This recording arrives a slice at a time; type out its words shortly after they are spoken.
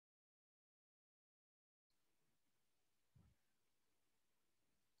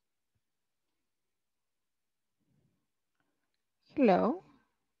Hello.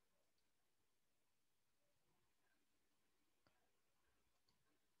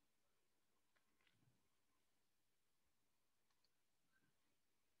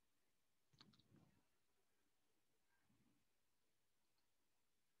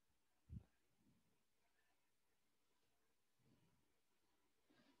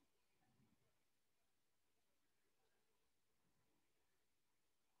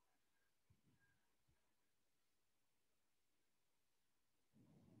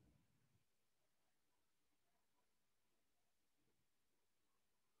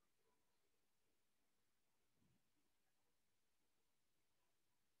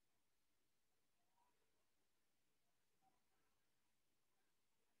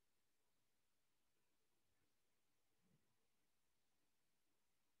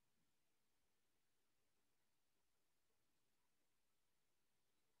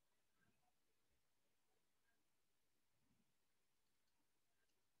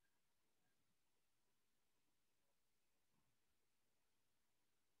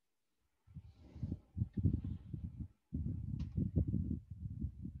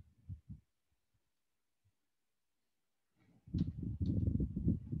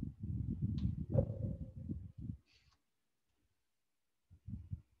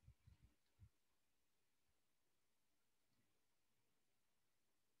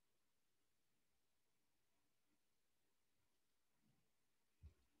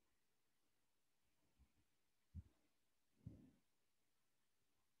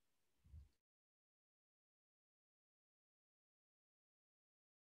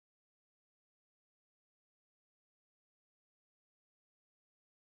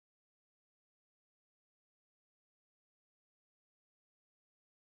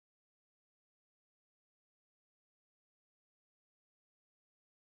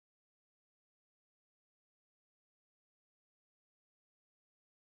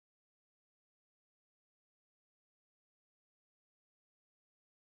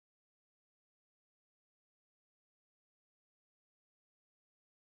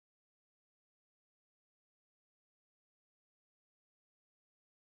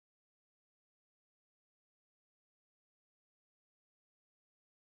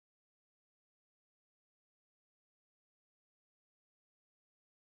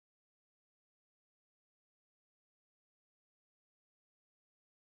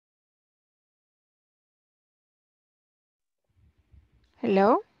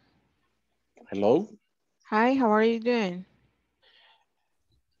 Hello. Hello, Hi, how are you doing?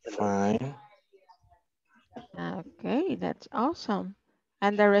 fine. Okay, that's awesome.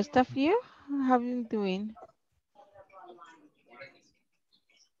 And the rest of you, how have you doing?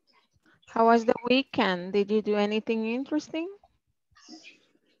 How was the weekend? Did you do anything interesting?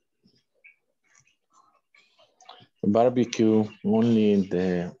 Barbecue only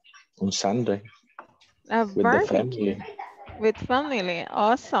on Sunday A with the family. barbecue with family.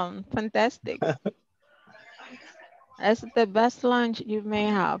 Awesome. Fantastic. That's the best lunch you may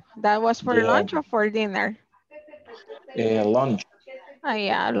have. That was for Yeah, lunch or for dinner? lunch. Oh,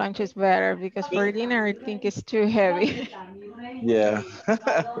 yeah, lunch is better because for dinner I think it's too heavy. Yeah.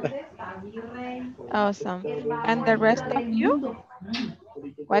 Awesome. And the rest of you,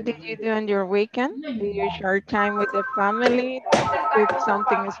 what did you do on your weekend? Do you share time with the family? Did you cook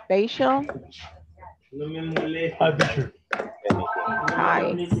something special? Hi, Bishop. Hi.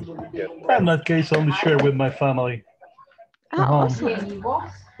 In that case, only share with my family Ah, at home. awesome.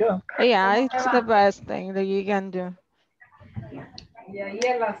 Yeah. Yeah, it's the best thing that you can do.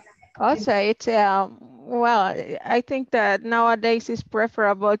 Also, it's well, I think that nowadays it's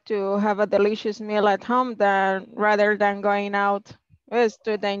preferable to have a delicious meal at home than rather than going out. It's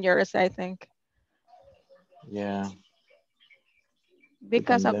too dangerous, I think, Yeah, the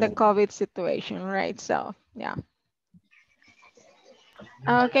because of the pandemic. COVID situation, right? So, yeah.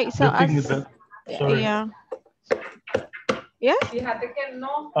 Okay, so The thing is as that, sorry, yeah, yes.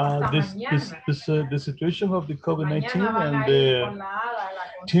 the situation of the COVID-19 and the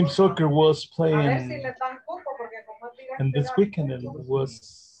team soccer was playing, and this weekend it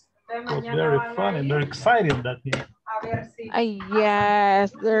was very fun and very exciting that game.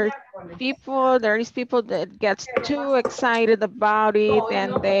 Yes, there is people that gets too excited about it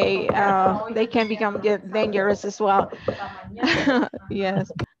and they can become dangerous as well.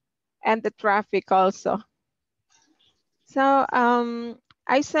 Yes, and the traffic also. So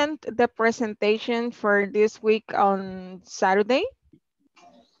I sent the presentation for this week on Saturday.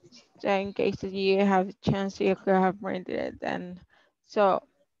 So in case you have a chance, you could have read it. And so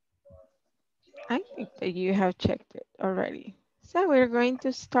I think that you have checked it already. So we're going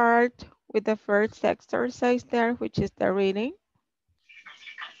to start with the first exercise there, which is the reading.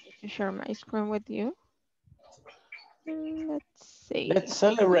 to share my screen with you. Let's see. Let's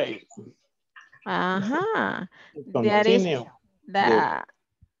celebrate. Uh-huh. That is Continue. the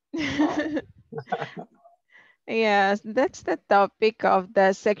yes, that's the topic of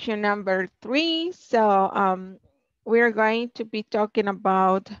the section number 3. So we're going to be talking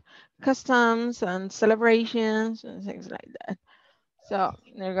about customs and celebrations and things like that. So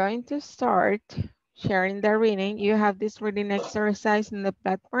we're going to start sharing the reading. You have this reading exercise in the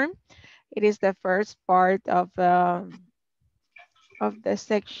platform. It is the first part of the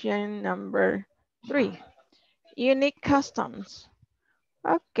section number 3, unique customs.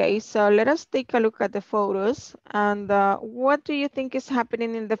 Okay, so let us take a look at the photos. And what do you think is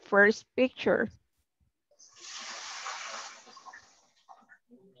happening in the first picture?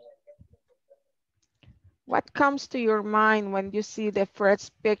 What comes to your mind when you see the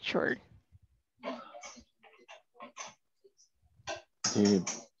first picture? The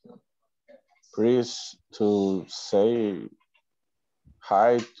priest to say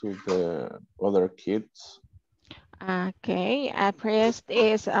hi to the other kids. Okay, a priest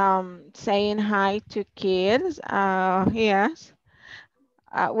is saying hi to kids. Yes.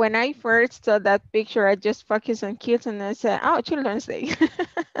 When I first saw that picture, I just focused on kids and I said, oh, Children's Day.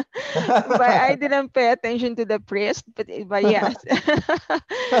 But I didn't pay attention to the priest, but yes.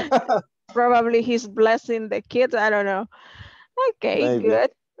 Probably he's blessing the kids. I don't know. Okay, Maybe.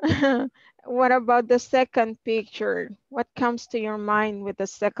 good. What about the second picture? What comes to your mind with the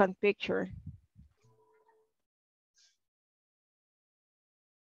second picture?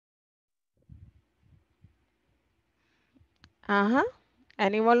 Uh-huh.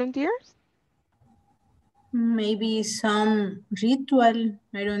 Any volunteers? Maybe some ritual.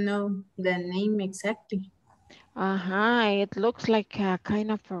 I don't know the name exactly. Uh-huh. It looks like a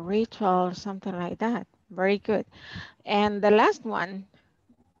kind of a ritual or something like that. Very good. And the last one,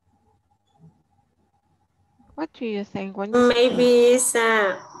 what do you think when you see it? Maybe it's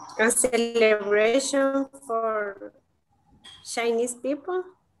a celebration for Chinese people.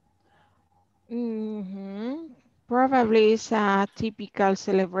 Probably it's a typical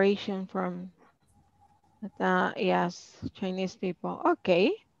celebration from the, yes, Chinese people.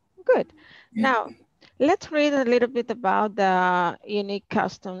 Okay, good. Now, let's read a little bit about the unique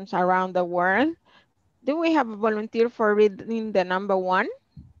customs around the world. Do we have a volunteer for reading the number 1?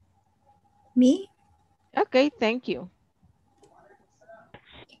 Me? Okay, thank you.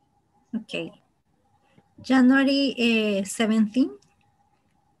 Okay. January 17th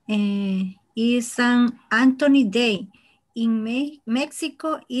is San Anthony Day. In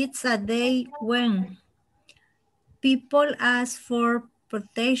Mexico, it's a day when people ask for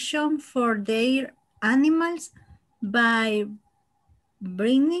protection for their animals by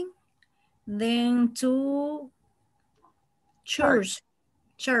bringing them to church.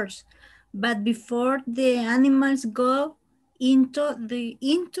 But before the animals go into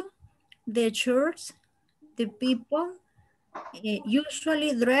the church, the people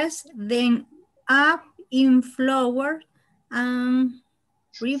usually dress them up in flowers and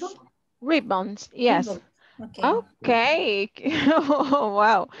ribbon. Ribbons, yes. Ribbon. Okay. Okay. Oh,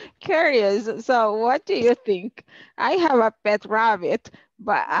 wow. Curious. So what do you think? I have a pet rabbit,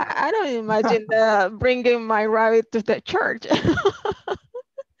 but I don't imagine bringing my rabbit to the church.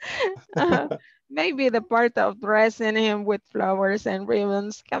 Uh, maybe the part of dressing him with flowers and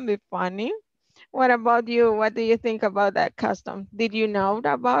ribbons can be funny. What about you? What do you think about that custom? Did you know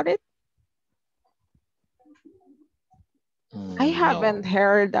about it? I haven't No.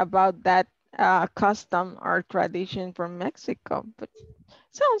 heard about that custom or tradition from Mexico, but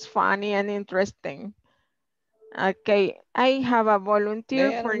sounds funny and interesting. Okay, I have a volunteer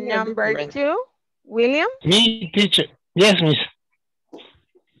They are for a little number different. 2. William? Me, teacher. Yes, miss.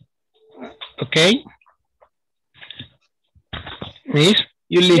 Okay. Miss,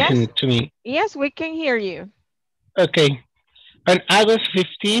 you listen Yes, to me. yes, we can hear you. Okay. On August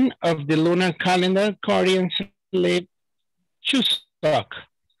 15 of the lunar calendar, Koreans celebrate Chuseok,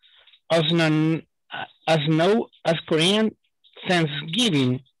 as Korean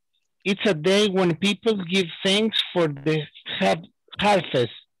Thanksgiving. It's a day when people give thanks for the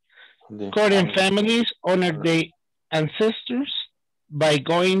harvest. Korean families honor their ancestors by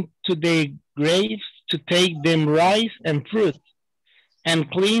going to their graves to take them rice and fruit and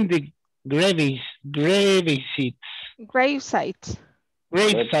clean the gravesites. Gravesite.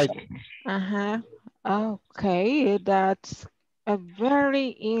 Gravesite. Uh-huh. Okay, that's a very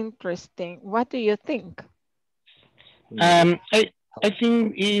interesting. What do you think? I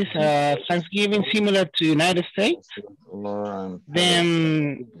think is Thanksgiving similar to United States.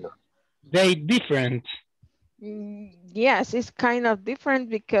 Then they different. Yes, it's kind of different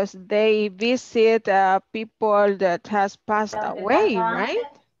because they visit people that has passed away, right?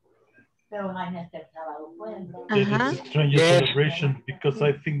 It is Uh-huh. a stranger Yes. celebration because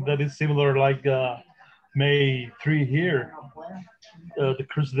I think that is similar like May 3 here, the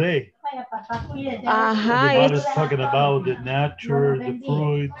Cruise Day. Uh-huh. Everybody's talking about the nature, the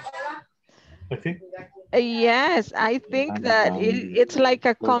fruits. I think. Yes, I think And that it's like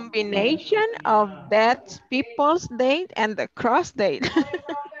a combination of that people's date and the cross date.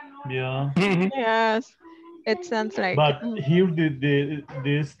 Yeah. Yes, it sounds like. But here,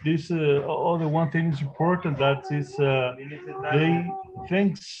 this other one thing is important. That is, they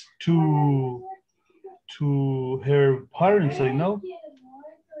thanks to her parents. I know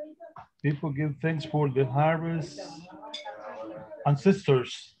people give thanks for the harvest,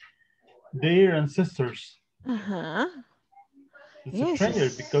 ancestors, their ancestors. Uh-huh. It's a Yes. stranger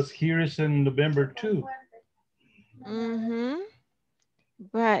because here is in November too. Mm-hmm.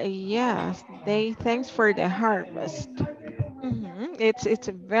 But yes, they thanks for the harvest. It's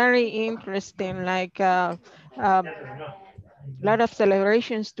very interesting, like a lot of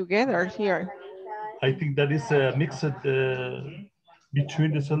celebrations together here. I think that is a mix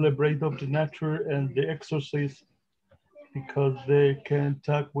between the celebrate of the nature and the exercise because they can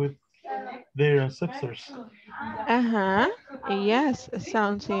talk with their ancestors. Uh-huh. Yes,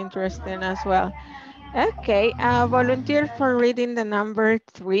 sounds interesting as well. Okay, volunteer for reading the number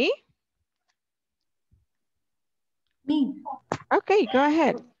 3. Me. Okay, go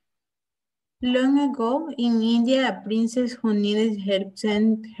ahead. Long ago, in India, a princess who needed help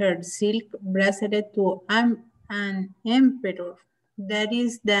sent her silk bracelet to an emperor. That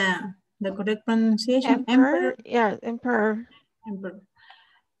is the correct pronunciation, Emperor, yeah, emperor. emperor.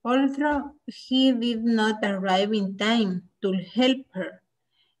 Although he did not arrive in time to help her,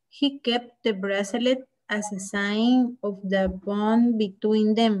 he kept the bracelet as a sign of the bond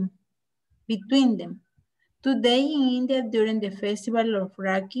between them. Today in India, during the festival of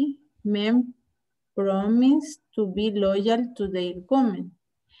Rakhi, men promise to be loyal to their women.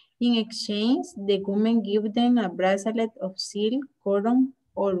 In exchange, the women give them a bracelet of silk, cotton,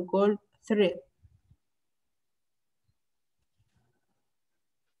 or gold thread.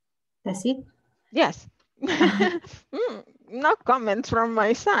 That's it. Yes. No comments from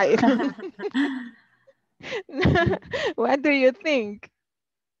my side. What do you think?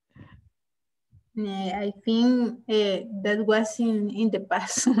 I think that was in the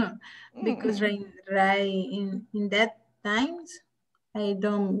past because right in that times I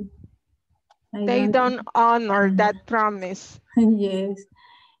don't They don't honor that promise. yes.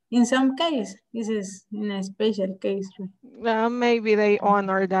 In some case, this is in a special case. Maybe they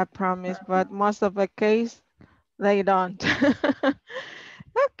honor that promise, but most of the case, they don't.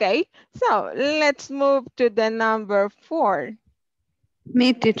 Okay, so let's move to the number 4.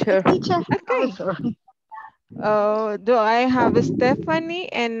 Me, teacher. Okay. Oh, do I have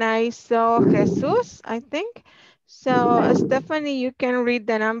Stephanie and I saw Jesus, I think. So Stephanie, you can read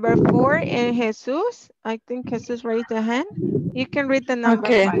the number 4 and Jesus. I think Jesus raised the hand. You can read the number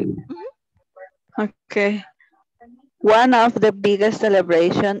Okay. 5. Okay. One of the biggest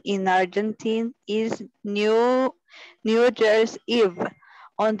celebrations in Argentina is New Year's Eve.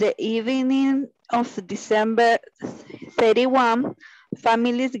 On the evening of December 31,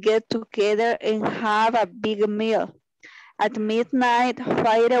 families get together and have a big meal. At midnight,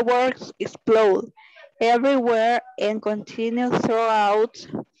 fireworks explode everywhere and continue throughout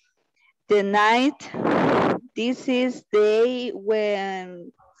the night. This is the day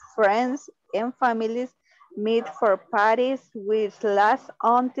when friends and families meet for parties which last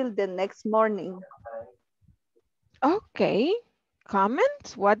until the next morning. Okay.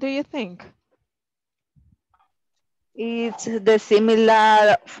 Comments? What do you think? It's the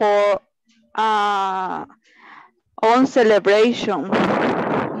similar for on celebration.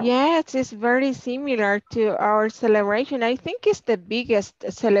 Yes, it's very similar to our celebration. I think it's the biggest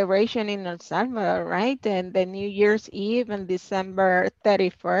celebration in El Salvador, right? And the New Year's Eve and December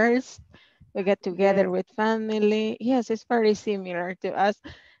 31st, we get together with family. Yes, it's very similar to us.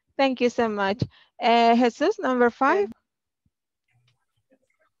 Thank you so much. Jesus, number 5.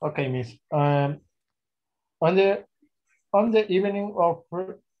 Okay, Miss. On the on the evening of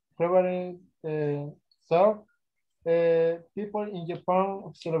February 3rd, people in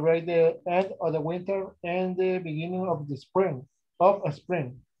Japan celebrate the end of the winter and the beginning of the spring.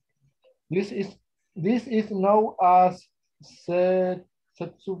 This is known as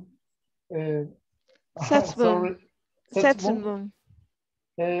Setsu. Uh, Setsubun. sorry, Setsubun.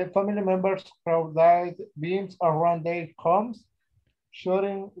 Setsubun. Family members crowd light beams around their homes,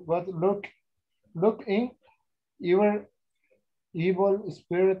 showing what look in evil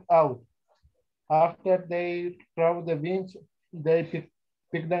spirit out. After they throw the beans, they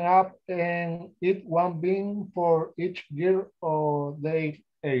pick them up and eat one bean for each year of their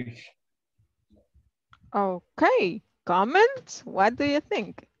age. Okay, comments? What do you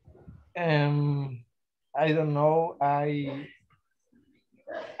think? I don't know. I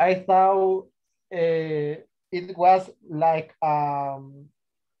thought it was like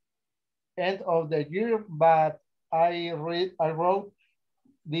end of the year, but I wrote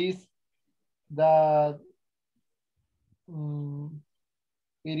this that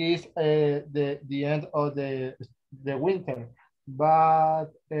it is the end of the winter, but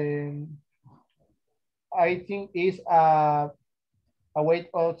I think it's a way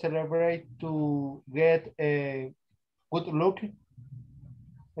to celebrate to get a good look. I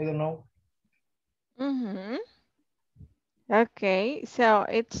don't know. Mm-hmm. Okay, so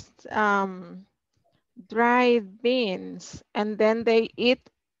it's dried beans, and then they eat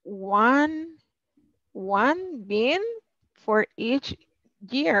one bean for each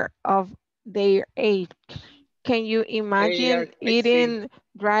year of their age. Can you They are imagine crazy. eating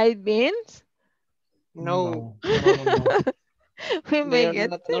dried beans? No, No. We they may are get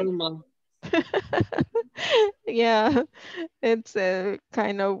not sick. normal. Yeah, it's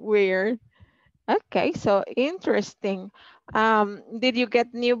kind of weird. Okay, so interesting. Did you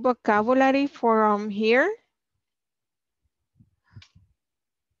get new vocabulary from here?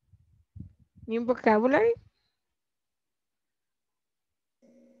 New vocabulary?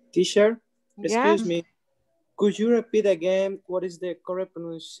 Teacher, Yeah. excuse me. Could you repeat again what is the correct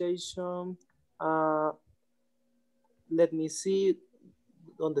pronunciation? Let me see.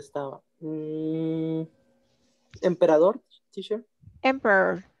 ¿Dónde estaba? Emperador, teacher?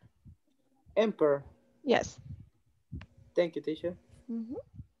 Emperor. Emperor. Yes. Thank you, teacher.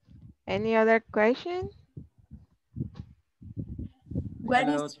 Any other question? What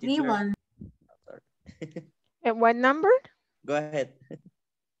Hello, is teacher. ribbon? And what number? Go ahead.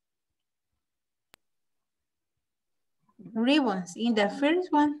 Ribbons. In the first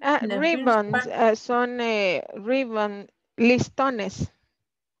one. The first Ribbons. part. Son ribbon, listones.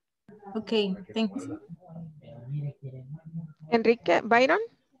 Okay, thanks. Enrique, Byron?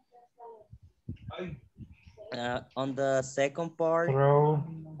 On the second part,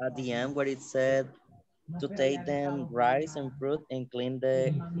 at the end where it said to take them rice and fruit and clean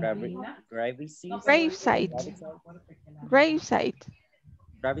the gravesite. Gravesite.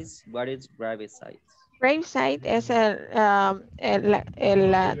 What is gravesite? Gravesite es la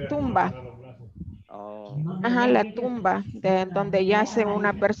tumba. Oh. Ajá, la tumba de donde yace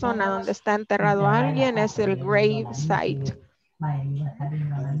una persona, donde está enterrado alguien, es el gravesite.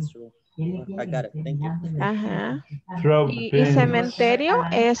 That's true. I got it. Thank you. Ajá. Y cementerio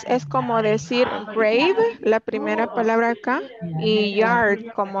es como decir grave, la primera palabra acá, y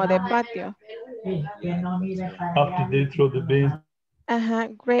yard como de patio. After they throw the beans. Ajá,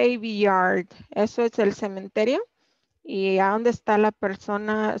 graveyard. Eso es el cementerio. Y a donde está la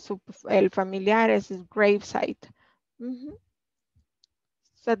persona, el familiar es gravesite.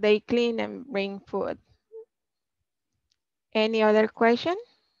 So they clean and bring food. Any other question?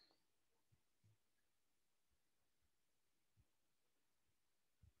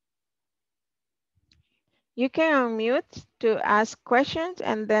 You can unmute to ask questions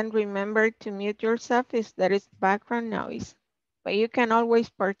and then remember to mute yourself if there is background noise. But you can always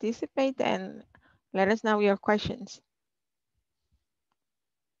participate and let us know your questions.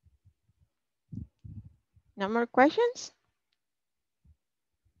 No more questions?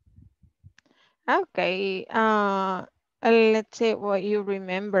 Okay, let's see what you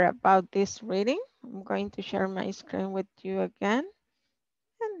remember about this reading. I'm going to share my screen with you again.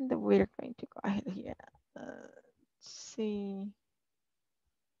 And we're going to go ahead here. Let's see.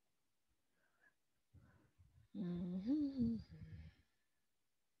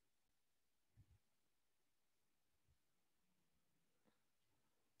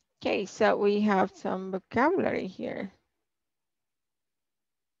 Okay, so we have some vocabulary here.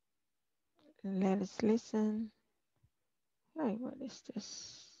 Let us listen. Hey, what is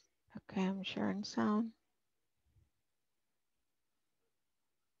this? Okay, I'm sharing sound.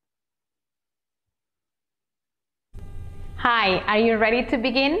 Hi, are you ready to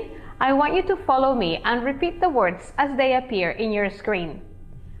begin? I want you to follow me and repeat the words as they appear in your screen.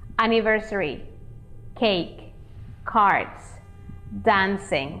 Anniversary, cake, cards,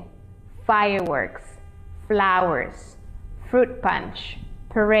 dancing, fireworks, flowers, fruit punch,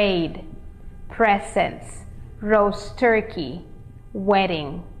 parade, presents, roast turkey,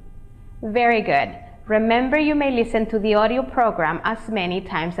 wedding. Very good. Remember, you may listen to the audio program as many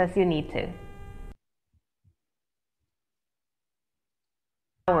times as you need to.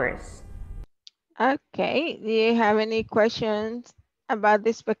 Okay, do you have any questions about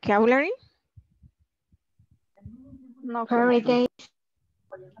this vocabulary? No. Holiday.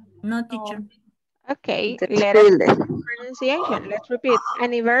 No, teacher. Okay, let us pronunciation. Let's repeat.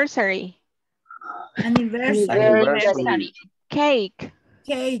 Anniversary. Anniversary. Cake.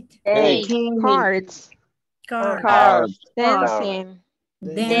 Cake. Cards. Card. Dancing.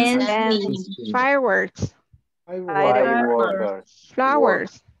 Dancing. Fireworks.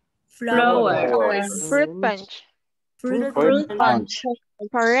 Flowers. Fruit punch. Fruit punch.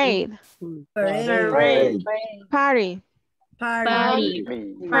 Parade. Parade. Party. Party.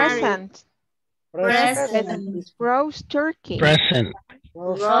 Present. Present. Roast turkey. Present.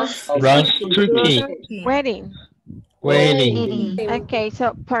 Roast Turkey. Wedding. Wedding. Okay,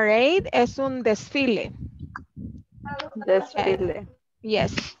 so parade es un desfile. Desfile.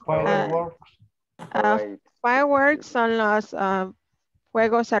 Yes. Fireworks. Fireworks son los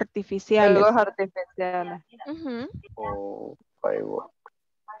fuegos artificiales. Fuegos artificiales.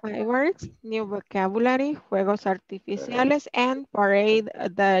 Fireworks, new vocabulary, juegos artificiales, and parade,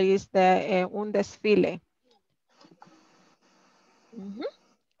 that is un desfile.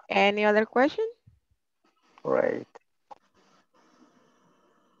 Any other question? Right.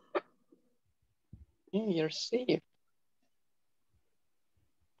 You're safe.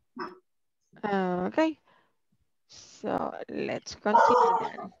 Okay, so let's continue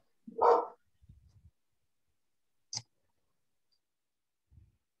then.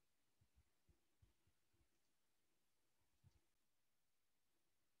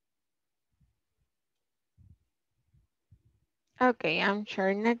 Okay, I'm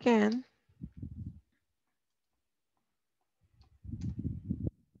sharing again.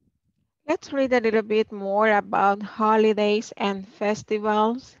 Let's read a little bit more about holidays and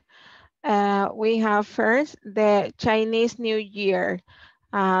festivals. We have first the Chinese New Year.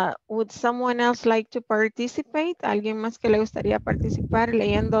 Would someone else like to participate? ¿Alguien más que le gustaría participar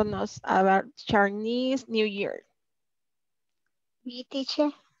leyéndonos about Chinese New Year? Me,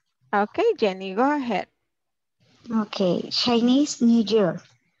 teacher. Okay, Jenny, go ahead. Okay, Chinese New Year.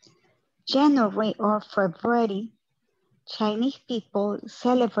 January or February, Chinese people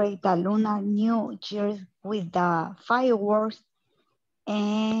celebrate the Lunar New Year with the fireworks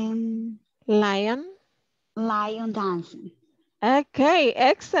and lion dancing. Okay,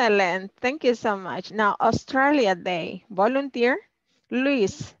 excellent. Thank you so much. Now, Australia Day. Volunteer,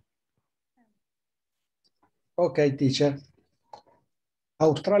 Luis. Okay, teacher.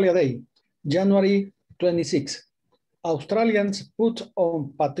 Australia Day, January 26. Australians put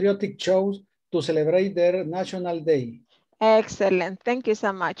on patriotic shows to celebrate their National Day. Excellent. Thank you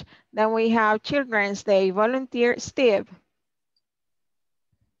so much. Then we have Children's Day. Volunteer, Steve.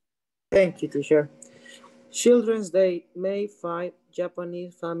 Thank you, teacher. Children's Day, May 5,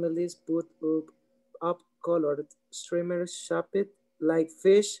 Japanese families put up colored streamers shaped like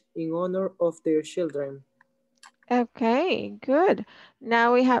fish in honor of their children. Okay, good.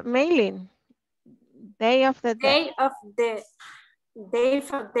 Now we have Maylin. Day of the Dead. Day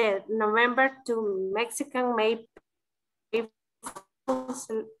of the November 2, Mexican made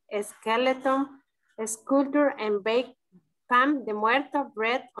skeleton sculpture and baked pan de muerto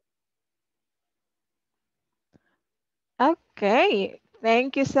bread. Okay,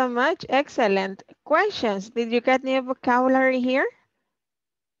 thank you so much. Excellent. Questions? Did you get new vocabulary here?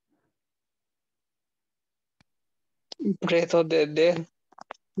 Breath of the Dead.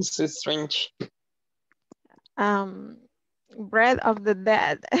 This is strange. Bread of the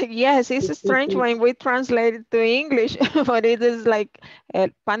Dead. Yes, it's strange when we translate it to English, but it is like el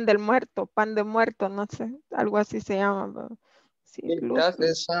pan del muerto, pan de muerto, no sé, algo así se llama. Sí, It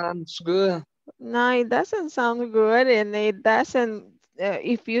doesn't sound good. No, it doesn't sound good, and it doesn't,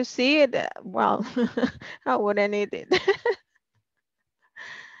 if you see it, well, I wouldn't eat it.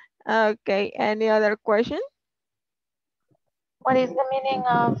 Okay, any other question? What is the meaning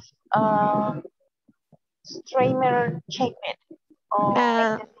of streamer shaped?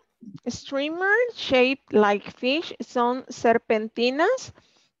 Streamer shaped like fish son serpentinas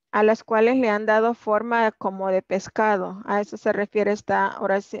a las cuales le han dado forma como de pescado. A eso se refiere esta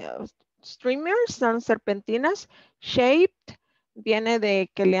oración. Streamers son serpentinas. Shaped viene de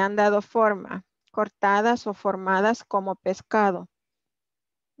que le han dado forma, cortadas o formadas como pescado.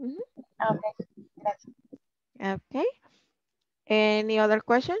 Okay, gracias. Okay. Any other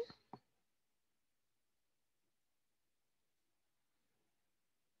question?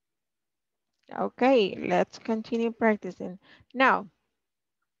 Okay, let's continue practicing. Now,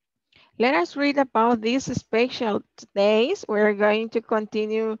 let us read about these special days. We're going to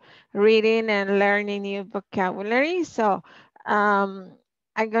continue reading and learning new vocabulary. So,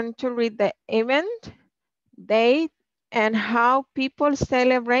 I'm going to read the event, date, and how people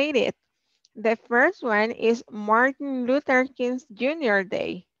celebrate it. The first one is Martin Luther King Jr.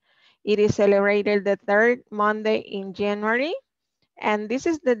 Day. It is celebrated the third Monday in January. And this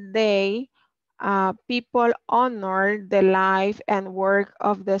is the day people honor the life and work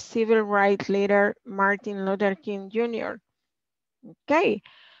of the civil rights leader Martin Luther King Jr. Okay,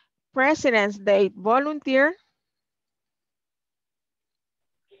 President's Day, volunteer.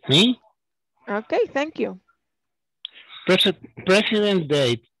 Me? Okay, thank you. President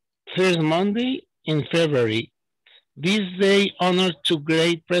Day, first Monday in February. This day honors two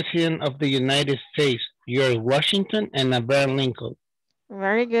great presidents of the United States, George Washington and Abraham Lincoln.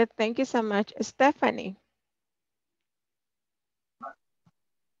 Very good, thank you so much. Stephanie.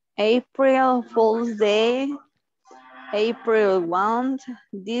 April Fool's Day, April 1.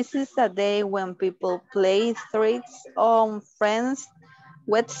 This is a day when people play tricks on friends'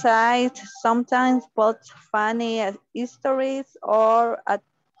 websites, sometimes post funny stories or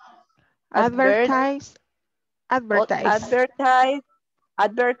Advertise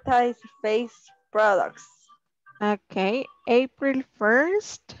face products. Okay, April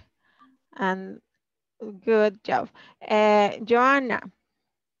 1st, and good job. Joanna.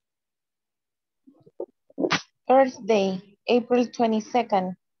 Earth Day, April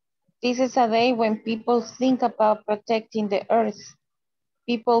 22nd. This is a day when people think about protecting the earth.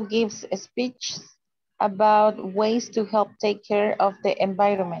 People give speeches about ways to help take care of the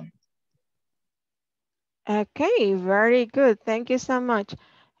environment. Okay, very good. Thank you so much.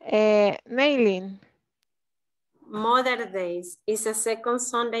 Nailin. Mother Days is the second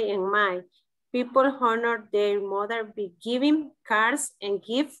Sunday in May. People honor their mother by giving cards and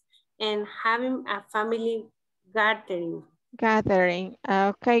gifts and having a family gathering.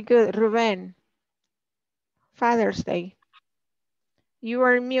 Okay, good. Ruben. Father's Day. You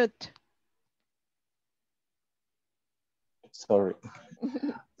are mute. Sorry.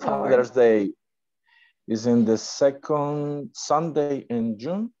 No Father's worries. Day is in the second Sunday in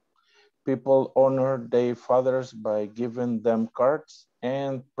June. People honor their fathers by giving them cards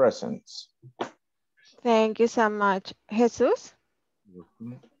and presents. Thank you so much. Jesus?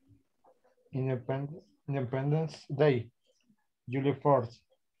 Independence Day, July 4th.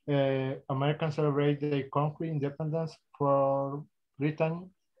 Americans celebrate their country independence for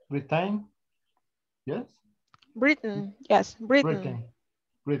Britain. Yes? Britain. Yes, Britain.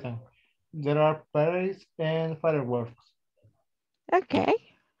 Britain. There are parades and fireworks. Okay,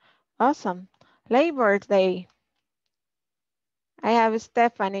 awesome. Labor Day. I have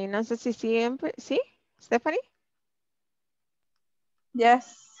Stephanie. No sé si siempre. ¿Sí? Stephanie?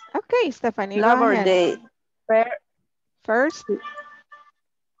 Yes. Okay, Stephanie, go Labor ahead. Day. First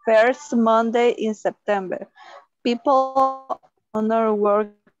Monday in September. People honor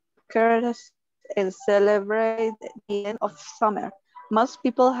workers and celebrate the end of summer. Most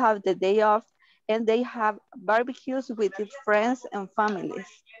people have the day off and they have barbecues with their friends and families.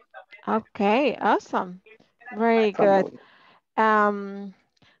 Okay, awesome. Very good.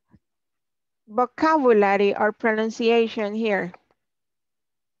 Vocabulary or pronunciation here.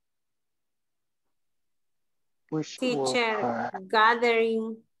 Teacher,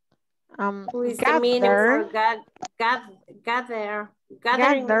 gathering. Who is the meaning for gather? Gathering.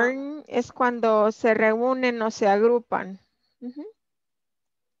 Gather es cuando se reúnen o se agrupan.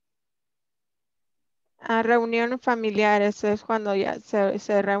 Reunión familiar, eso es cuando ya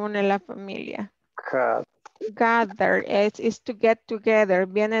se reúne la familia. Gather is to get together,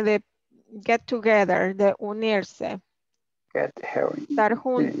 viene de get together, de unirse. Estar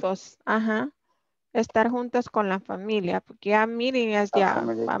juntos, estar juntos con la familia, porque ya meeting es ya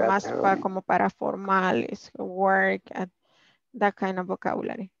más como para formales, work, that kind of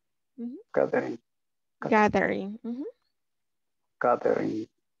vocabulary. Gathering. Gathering.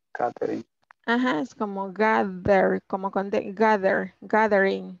 Es como gather, como con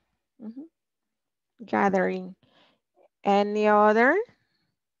gathering. Gathering. Any other?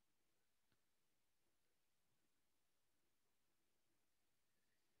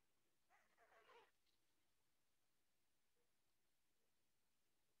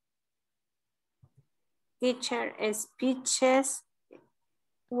 Teacher, speeches.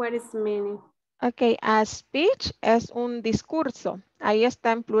 What is meaning? Ok, a speech es un discurso. Ahí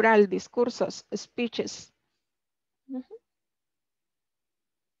está en plural, discursos, speeches.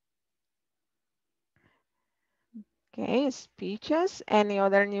 Okay, speeches. Any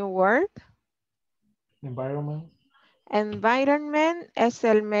other new word? Environment. Environment es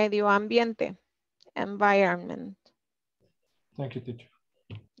el medio ambiente. Environment. Thank you, teacher.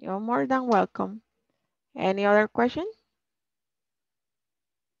 You're more than welcome. Any other question?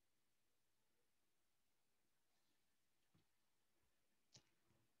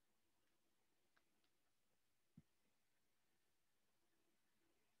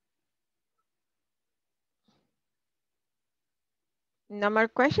 No more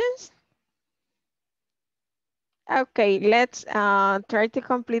questions? Okay, let's try to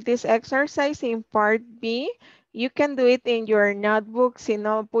complete this exercise in part B. You can do it in your notebook. Si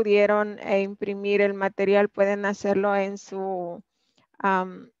no pudieron imprimir el material, pueden hacerlo en su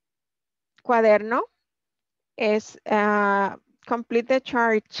cuaderno. Es complete the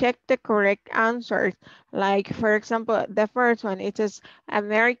chart, check the correct answers. Like, for example, the first one, it says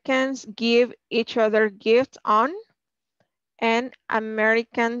Americans give each other gifts on, and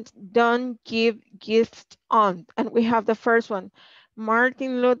Americans don't give gifts on. And we have the first one,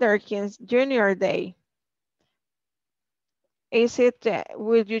 Martin Luther King Jr. Day. Is it,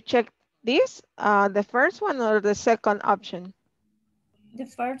 would you check this, the first one or the second option? The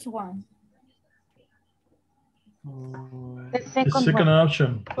first one. The The second second one.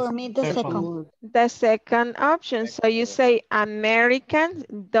 option. For me, the second. The second option. So you say Americans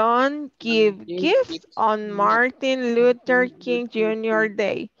don't give gifts on Martin Luther King Jr.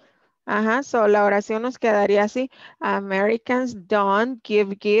 Day. Ajá, so la oración nos quedaría así. Americans don't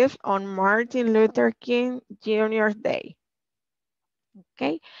give gifts on Martin Luther King Jr. Day.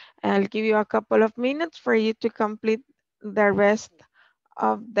 Okay, I'll give you a couple of minutes for you to complete the rest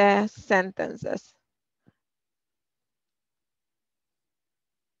of the sentences.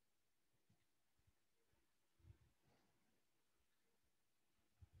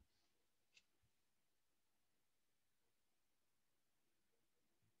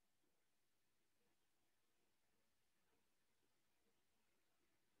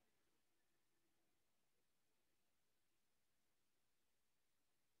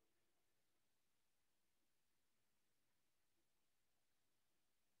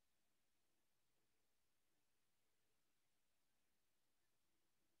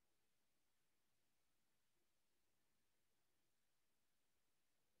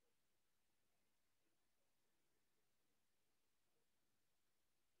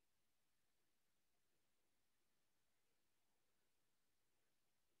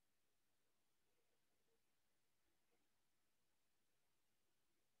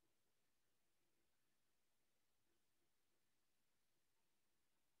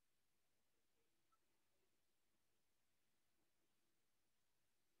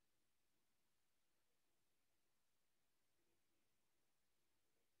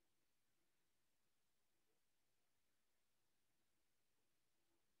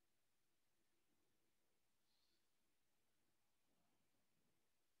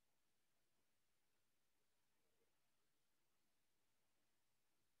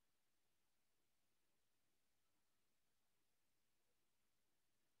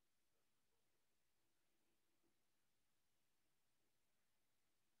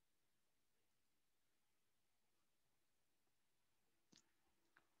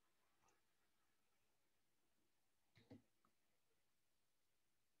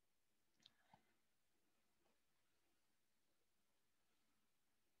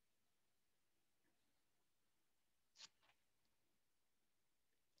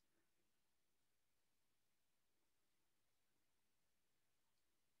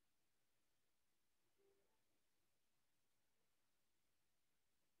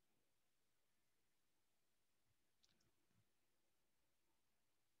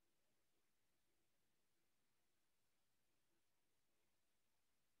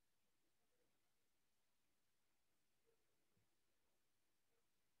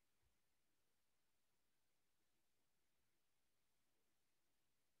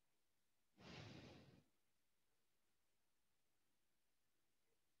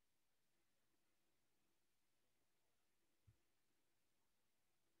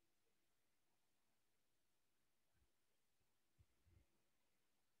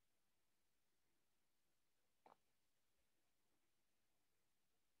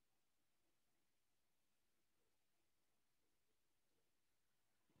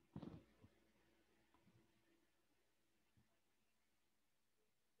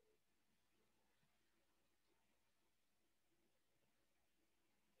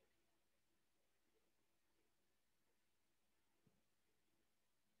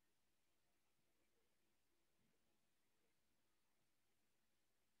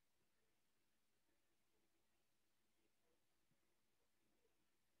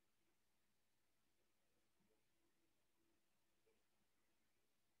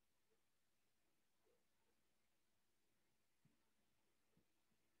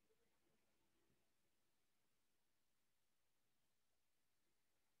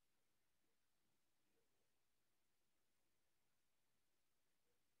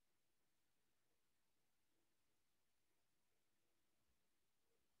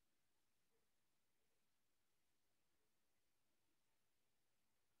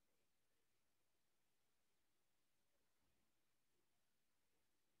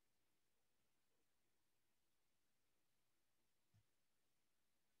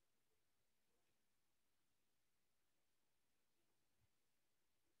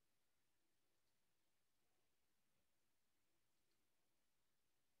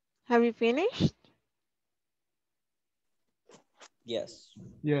 Have you finished? Yes.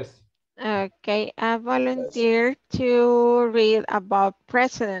 Yes. Okay, I volunteer to read about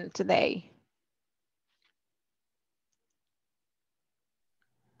President today.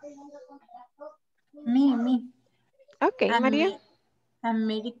 Me. Okay, Maria.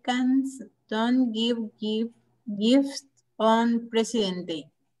 Americans don't give gifts on President Day.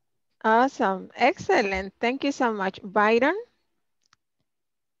 Awesome, excellent. Thank you so much. Byron?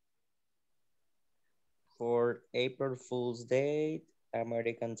 For April Fool's Day,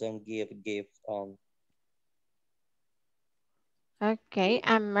 Americans don't give gifts on. Okay,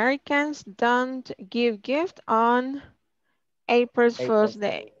 Americans don't give gift on April April Fool's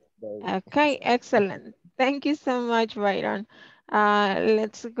Day. Day. Okay, excellent. Thank you so much, Byron.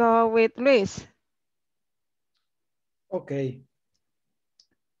 Let's go with Luis. Okay.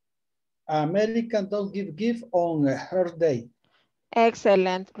 American don't give gift on her day.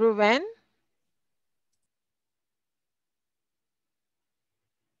 Excellent. Ruben?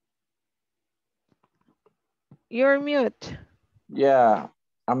 You're mute. Yeah,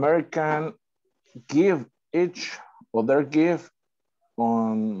 American give each other gift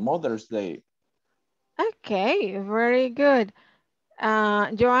on Mother's Day. Okay, very good.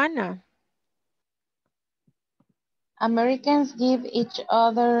 Joanna? Americans give each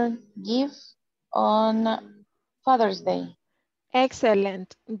other gifts on Father's Day.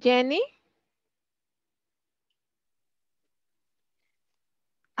 Excellent. Jenny?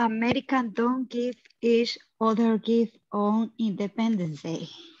 Americans don't give each other gift on Independence Day.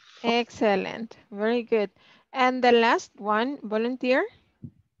 Excellent. Very good. And the last one, volunteer?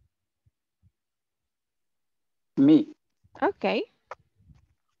 Me. Okay.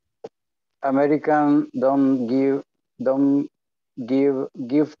 American don't give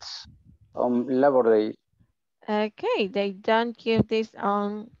gifts on Labor Day. Okay, they don't give this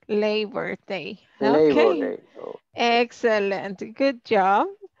on Labor Day. Labor Okay. Day. Oh. Excellent. Good job.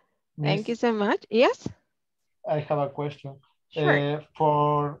 Thank you Miss, so much. Yes? I have a question. Sure.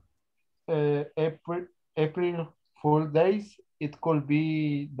 For April Fool Days, it could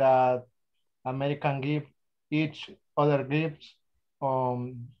be that American give each other gifts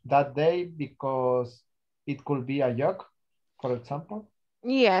on that day because it could be a joke, for example.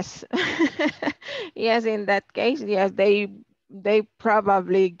 Yes. Yes, in that case, yes, they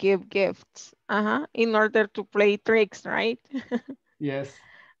probably give gifts in order to play tricks, right? Yes.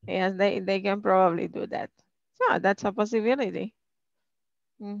 Yes, they can probably do that. So that's a possibility.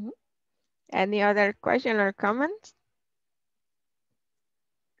 Any other question or comments?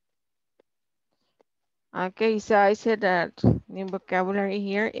 Okay, so I said that new vocabulary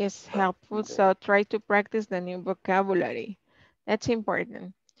here is helpful, so try to practice the new vocabulary. That's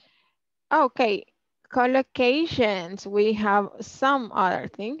important. Okay, collocations. We have some other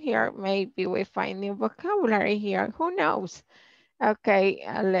thing here. Maybe we find new vocabulary here. Who knows? Okay,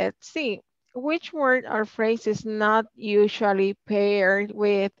 let's see. Which word or phrase is not usually paired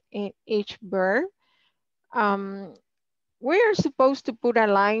with each verb? We are supposed to put a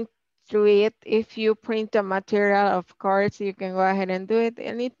line through it. If you print a material, of course, you can go ahead and do it.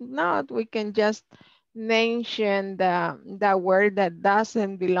 And if not, we can just mention the word that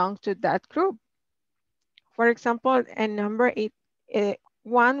doesn't belong to that group. For example, in number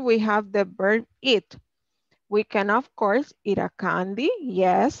 1, we have the verb eat. We can, of course, eat a candy,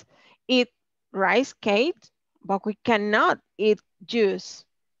 yes. Eat rice cake, but we cannot eat juice.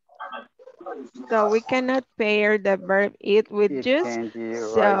 So we cannot pair the verb eat with It juice. can be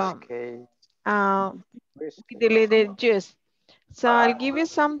rice So cake. we deleted juice. So I'll give you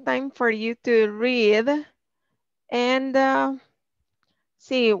some time for you to read and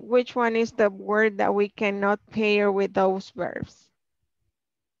see which one is the word that we cannot pair with those verbs.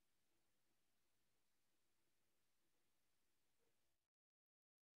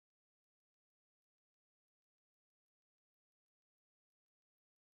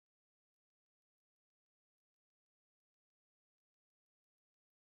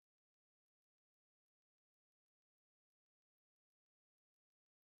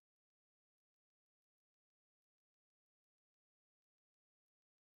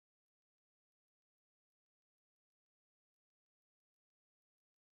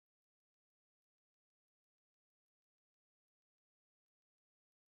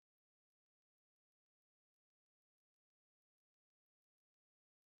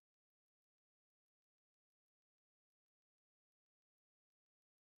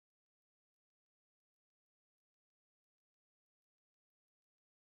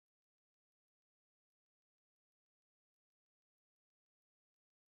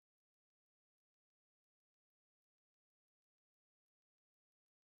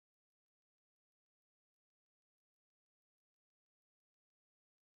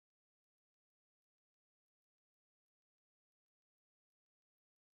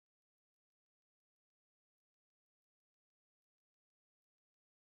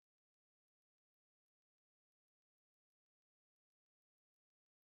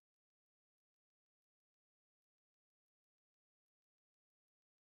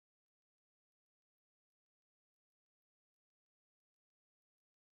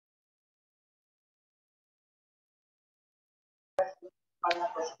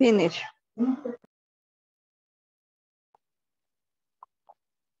 Finish.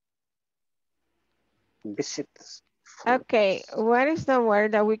 Visits. Okay, what is the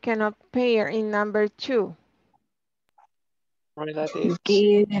word that we cannot pair in number 2? Relatives.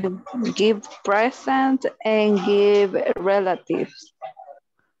 Give present and give relatives.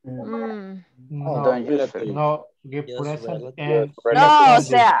 Mm. No, Don't usually. no, give Just present relative. and No, o candy.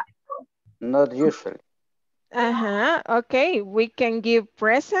 sea, Not usually. Okay, we can give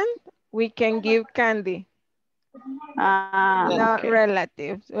present, we can give candy. Not okay.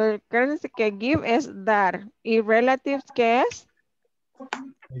 relatives. Recuérdense que give es dar. ¿Y relatives qué es?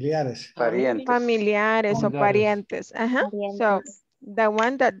 Familiares. Parientes. Familiares o parientes. So, Parientes. the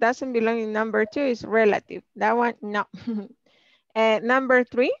one that doesn't belong in number 2 is relative. That one, no. Number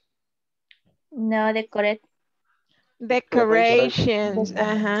 3, No, decorate. decorations.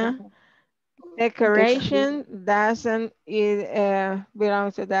 Decoration. Decoration doesn't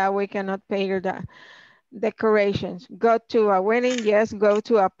belong to that. We cannot pay that. Decorations. Go to a wedding, yes. Go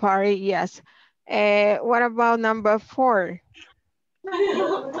to a party, yes. What about number 4?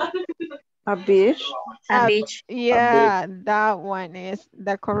 A beach. A beach. Yeah, that one is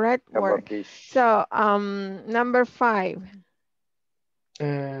the correct Have a word. beach. So, number 5.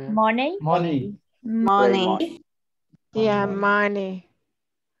 Money. Money. Play Money. money. Yeah, money.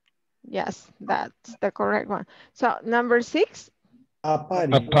 Yes, that's the correct one. So, number 6. A A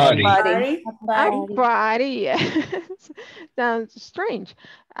party. party. Party. A A party. party, yes. Sounds strange.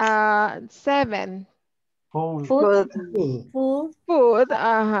 7. Food. Food. Food. Food. Food. Food,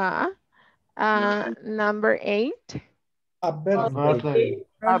 number 8. A A birthday. birthday.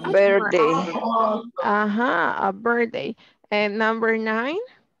 A birthday. A birthday. And number 9.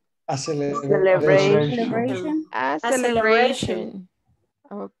 A celebration. Celebration. Celebration. Celebration. A A celebration. celebration.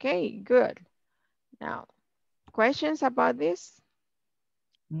 Okay, good. Now, questions about this?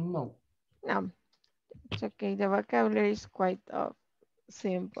 No. No, it's okay. The vocabulary is quite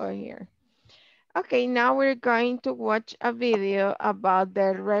simple here. Okay, now we're going to watch a video about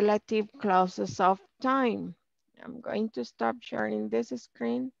the relative clauses of time. I'm going to stop sharing this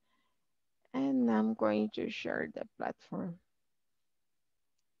screen and I'm going to share the platform.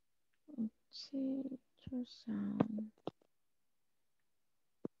 Let's see, sound.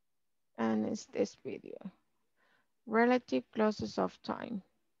 And it's this video. Relative clauses of time.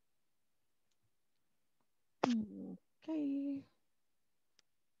 Okay.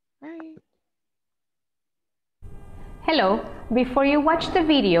 Right. Hello, before you watch the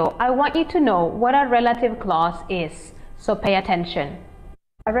video, I want you to know what a relative clause is, so pay attention.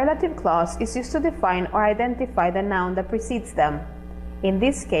 A relative clause is used to define or identify the noun that precedes them. In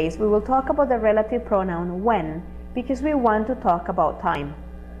this case, we will talk about the relative pronoun when, because we want to talk about time.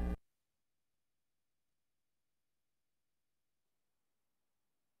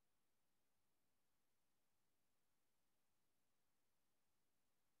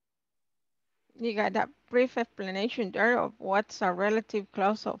 You got a brief explanation there of what's a relative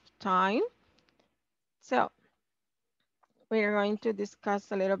clause of time. So we're going to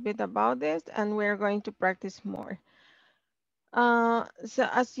discuss a little bit about this and we're going to practice more. So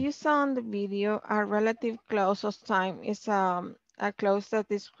as you saw in the video, a relative clause of time is a clause that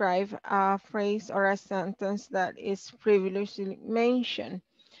describes a phrase or a sentence that is previously mentioned.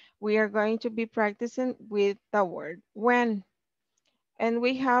 We are going to be practicing with the word when. And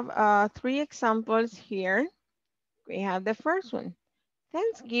we have 3 examples here. We have the first one.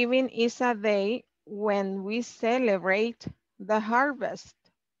 Thanksgiving is a day when we celebrate the harvest.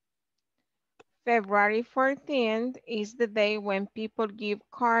 February 14th is the day when people give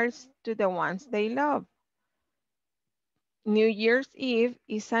cards to the ones they love. New Year's Eve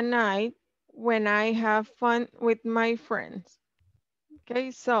is a night when I have fun with my friends. Okay,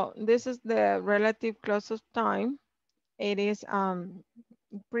 so this is the relative clause of time. It is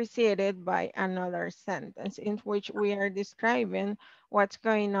preceded by another sentence in which we are describing what's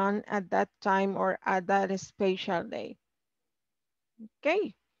going on at that time or at that special day.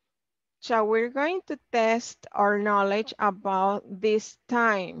 Okay, so we're going to test our knowledge about these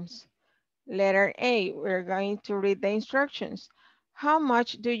times. Letter A, we're going to read the instructions. How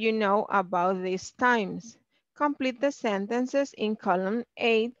much do you know about these times? Complete the sentences in column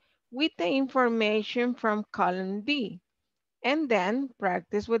 8 with the information from column B, and then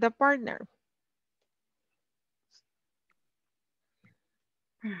practice with a partner.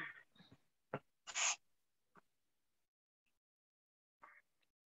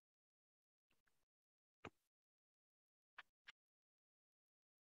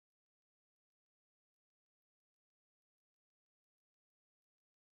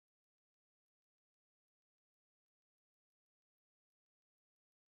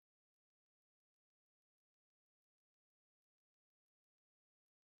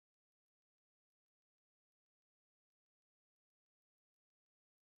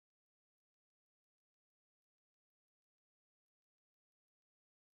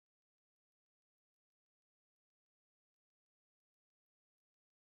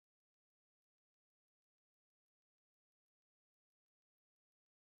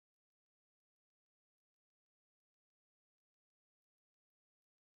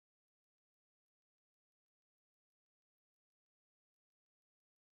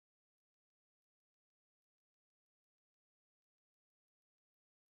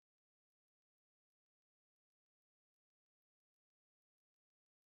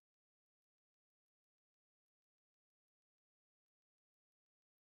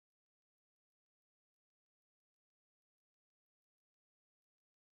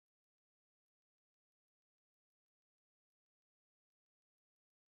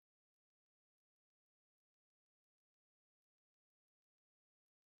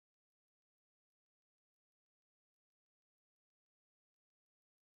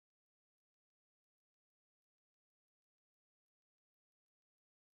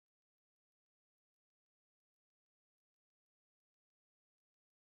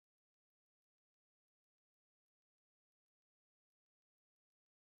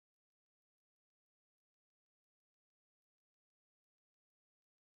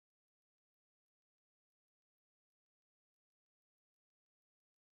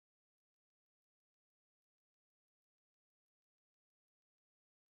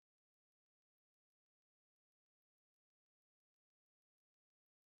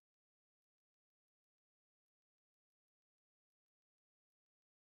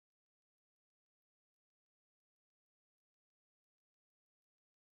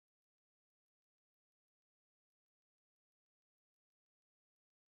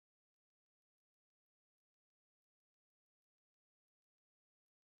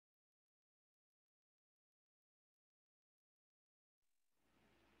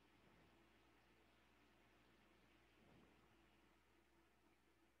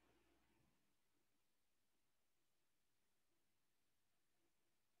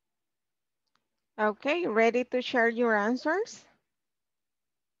 Okay, ready to share your answers?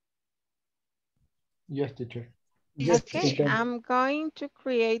 Yes, teacher. Yes, Okay, teacher. I'm going to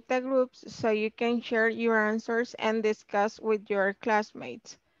create the groups so you can share your answers and discuss with your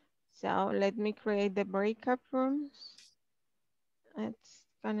classmates. So let me create the breakout rooms. It's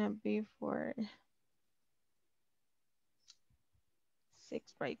gonna be for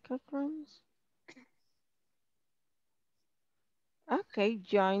 6 breakout rooms. Okay,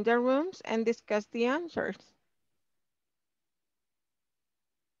 join the rooms and discuss the answers.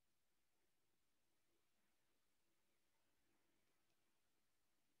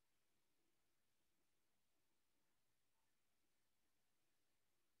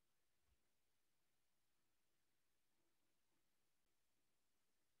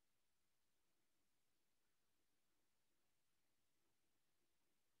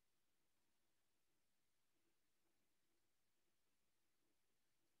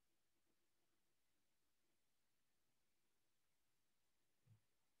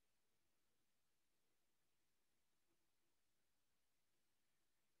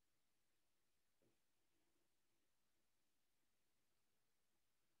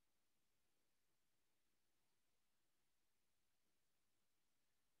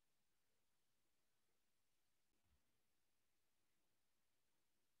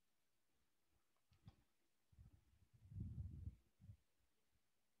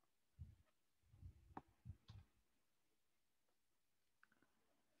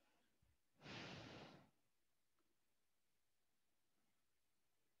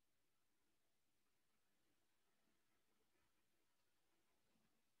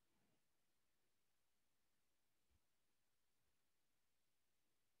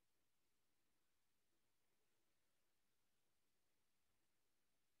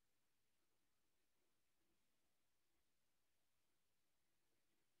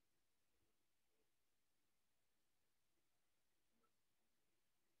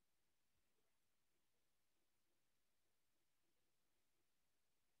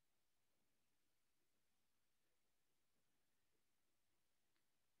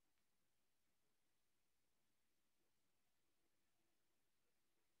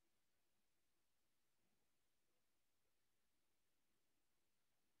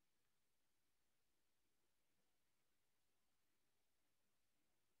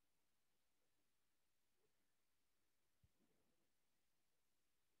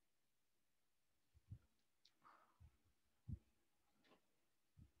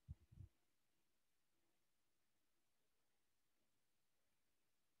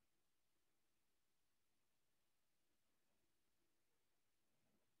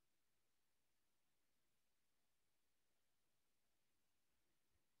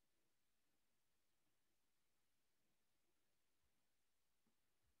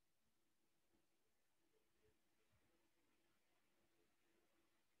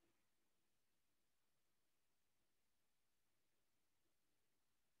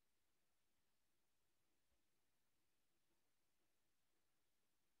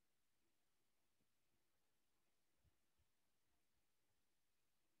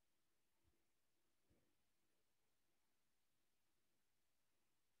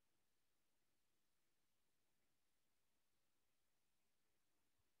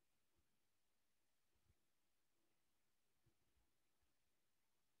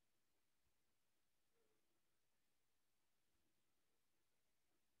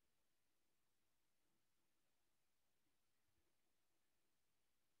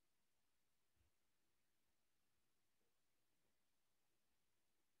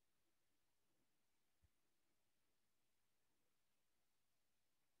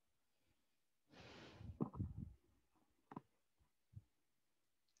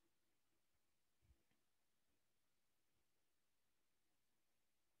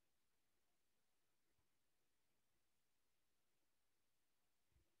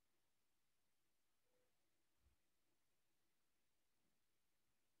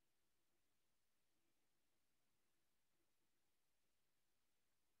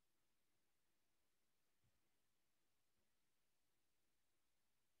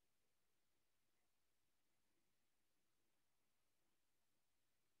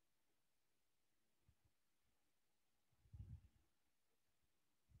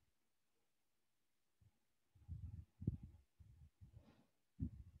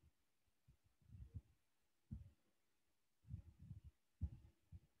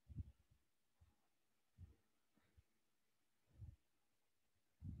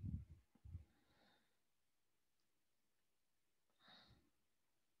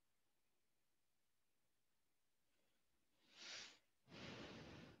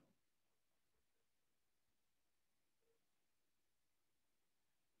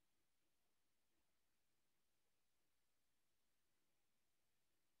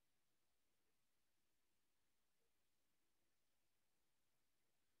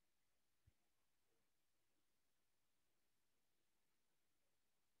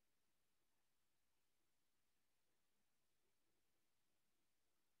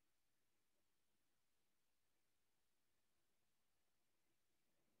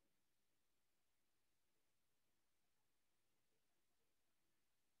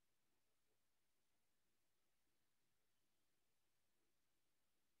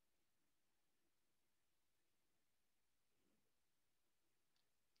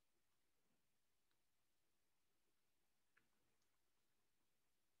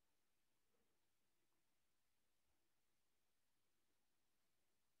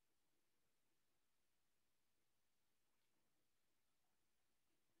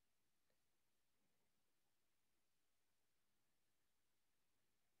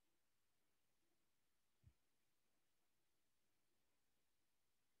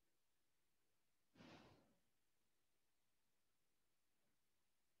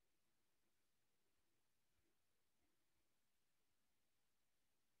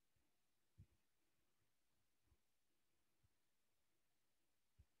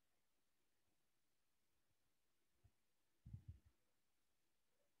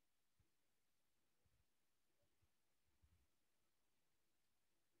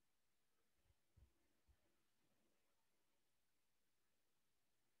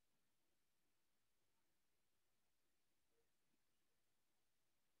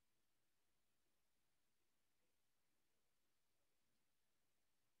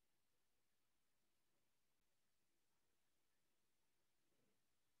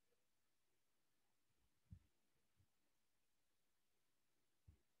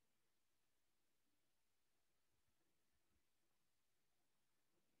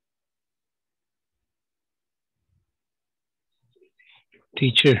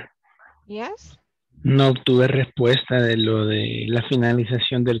 Teacher, Yes. no obtuve respuesta de lo de la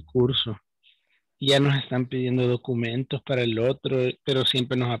finalización del curso. Ya nos están pidiendo documentos para el otro, pero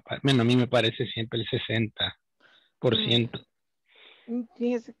siempre nos aparece, bueno, a mí me parece siempre el 60%.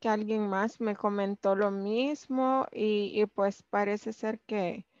 Fíjese que alguien más me comentó lo mismo y pues parece ser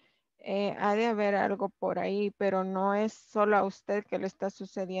que ha de haber algo por ahí, pero no es solo a usted que le está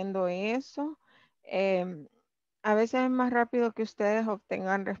sucediendo eso. A veces es más rápido que ustedes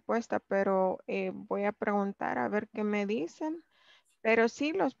obtengan respuesta, pero voy a preguntar a ver qué me dicen. Pero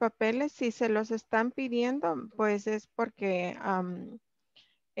sí, los papeles, si se los están pidiendo, pues es porque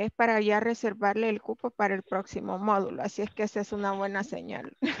es para ya reservarle el cupo para el próximo módulo. Así es que esa es una buena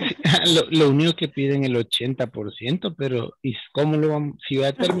señal. Lo único que piden el 80%, pero ¿y cómo lo vamos? Si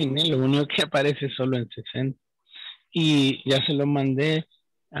ya terminé, lo único que aparece es solo en 60%. Y ya se lo mandé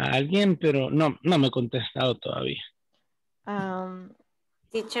a alguien, pero no me ha contestado todavía.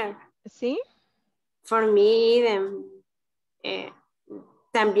 Teacher. ¿Sí? For me,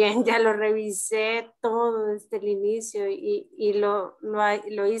 también ya lo revisé todo desde el inicio y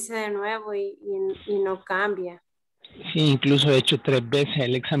lo hice de nuevo y no cambia. Sí, incluso he hecho 3 veces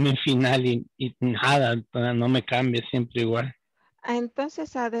el examen final y nada, no me cambia, siempre igual.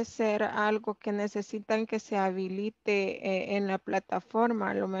 Entonces ha de ser algo que necesitan que se habilite en la plataforma.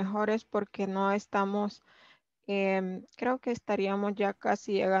 A lo mejor es porque no estamos, creo que estaríamos ya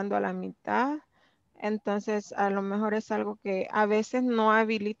casi llegando a la mitad. Entonces a lo mejor es algo que a veces no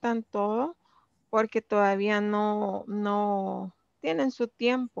habilitan todo porque todavía no tienen su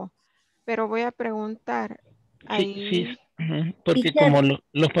tiempo. Pero voy a preguntar Sí, ahí. porque como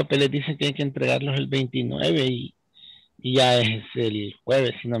los papeles dicen que hay que entregarlos el 29 y ya es el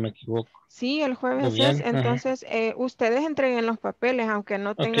jueves, si no me equivoco. Sí, el jueves es. Bien, Entonces, ustedes entreguen los papeles, aunque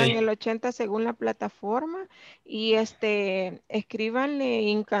no tengan Ok. el 80 según la plataforma, y escríbanle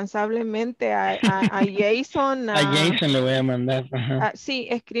incansablemente a Jason, A Jason le voy a mandar. sí,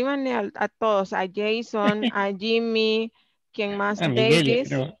 escríbanle a todos, a Jason, a Jimmy, quien más, A Miguel, Davis,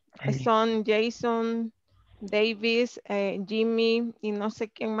 creo. son Jason, Davis, Jimmy, y no sé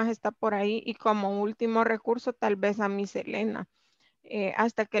quién más está por ahí, y como último recurso, tal vez a Miss Elena.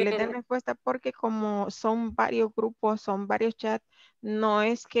 Hasta que les den respuesta, porque como son varios grupos, son varios chats, no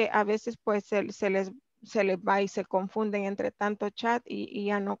es que a veces pues se les va y se confunden entre tanto chat y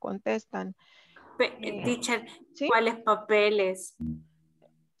ya no contestan. Teacher, ¿sí? ¿Cuáles papeles?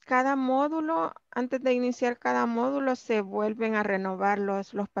 Cada módulo, antes de iniciar cada módulo, se vuelven a renovar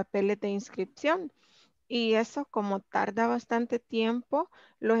los papeles de inscripción. Y eso, como tarda bastante tiempo,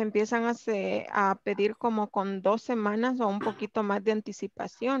 los empiezan a pedir como con 2 semanas o un poquito más de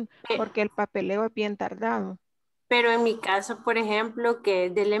anticipación, porque el papeleo es bien tardado. Pero en mi caso, por ejemplo, que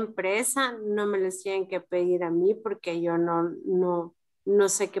de la empresa, no me los tienen que pedir a mí porque yo no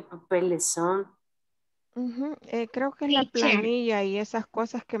sé qué papeles son. Creo que es la planilla y esas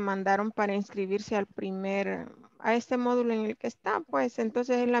cosas que mandaron para inscribirse a este módulo en el que está, pues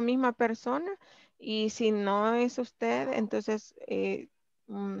entonces es la misma persona, y si no es usted, entonces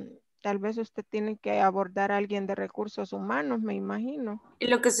tal vez usted tiene que abordar a alguien de recursos humanos, me imagino. Y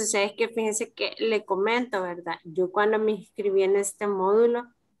lo que sucede es que fíjense que le comento, ¿verdad? Yo cuando me inscribí en este módulo,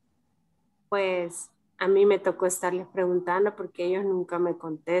 pues a mí me tocó estarles preguntando porque ellos nunca me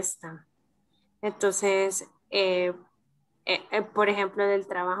contestan. Entonces, por ejemplo, del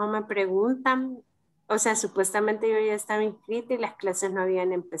trabajo me preguntan, o sea, supuestamente yo ya estaba inscrita y las clases no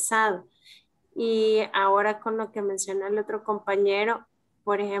habían empezado. Y ahora con lo que menciona el otro compañero,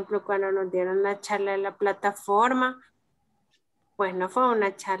 por ejemplo, cuando nos dieron la charla de la plataforma, pues no fue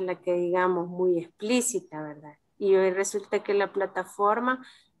una charla que digamos muy explícita, ¿verdad? Y hoy resulta que la plataforma,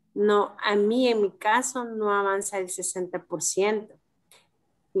 no, a mí en mi caso, no avanza el 60%.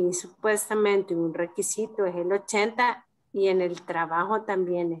 Y supuestamente un requisito es el 80% y en el trabajo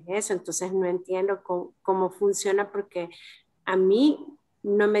también es eso. Entonces no entiendo cómo funciona porque a mí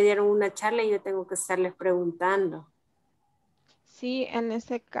no me dieron una charla y yo tengo que estarles preguntando. Sí, en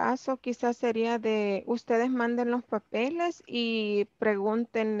ese caso quizás sería de ustedes manden los papeles y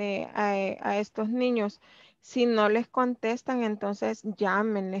pregúntenle a estos niños. Si no les contestan, entonces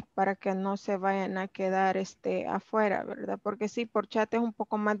llámenles para que no se vayan a quedar afuera, ¿verdad? Porque sí, por chat es un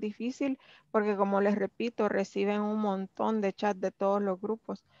poco más difícil, porque como les repito, reciben un montón de chat de todos los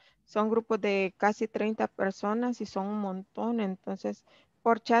grupos. Son grupos de casi 30 personas y son un montón, entonces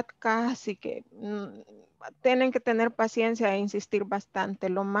por chat casi que tienen que tener paciencia e insistir bastante.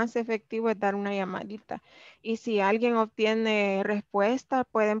 Lo más efectivo es dar una llamadita. Y si alguien obtiene respuesta,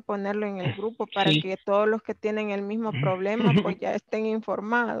 pueden ponerlo en el grupo para Sí. que todos los que tienen el mismo problema pues ya estén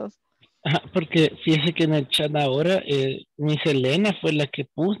informados. Ajá, porque fíjese que en el chat ahora, Miss Elena fue la que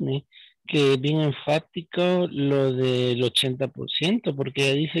puse, que es bien enfático lo del 80%, porque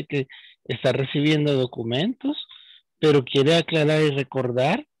ella dice que está recibiendo documentos, pero quiere aclarar y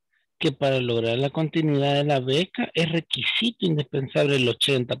recordar que para lograr la continuidad de la beca es requisito indispensable el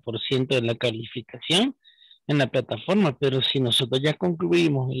 80% de la calificación en la plataforma, pero si nosotros ya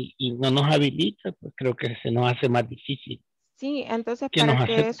concluimos y no nos habilita, pues creo que se nos hace más difícil Sí, entonces que para nos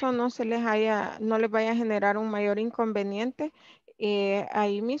que acepten. eso no les vaya a generar un mayor inconveniente,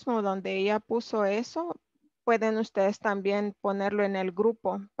 ahí mismo donde ella puso eso, pueden ustedes también ponerlo en el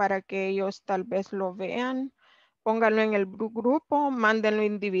grupo para que ellos tal vez lo vean. Pónganlo en el grupo, mándenlo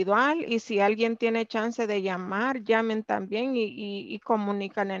individual y si alguien tiene chance de llamar, llamen también y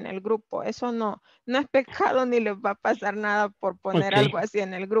comunican en el grupo. Eso no es pecado ni les va a pasar nada por poner Ok. algo así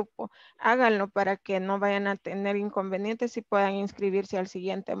en el grupo. Háganlo para que no vayan a tener inconvenientes y puedan inscribirse al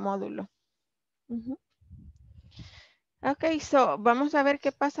siguiente módulo. Ujú. Ok, so vamos a ver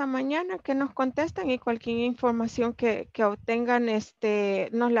qué pasa mañana, que nos contestan y cualquier información que obtengan,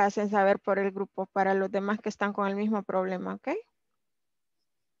 nos la hacen saber por el grupo para los demás que están con el mismo problema, ¿ok?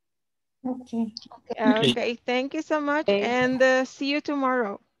 Okay. Okay, thank you so much and see you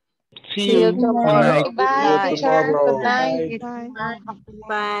tomorrow. See See you you. Good tomorrow. night. Bye, See you teacher. Good tomorrow. night.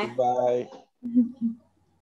 Bye. Bye. Goodbye.